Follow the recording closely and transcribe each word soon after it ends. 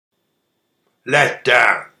let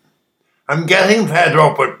down. I'm getting fed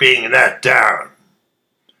up with being let down.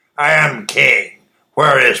 I am king.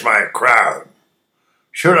 Where is my crown?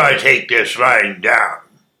 Should I take this lying down?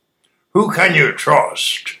 Who can you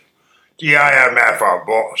trust? The IMF are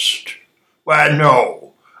bust. Well,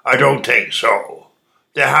 no, I don't think so.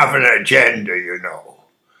 They have an agenda, you know.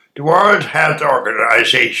 The World Health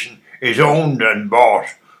Organization is owned and bought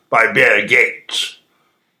by Bill Gates.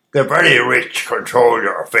 The very rich control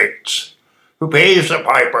your fates. Who pays the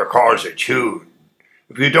piper calls a tune.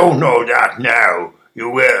 If you don't know that now, you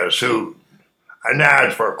will soon. An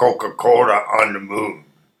ad for Coca-Cola on the moon.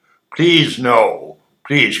 Please no,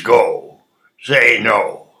 please go. Say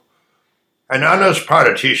no. An honest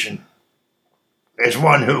politician is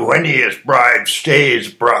one who, when he is bribed,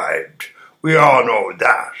 stays bribed. We all know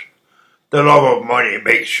that. The love of money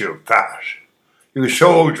makes you fat. You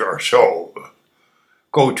sold your soul.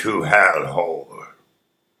 Go to hell hole.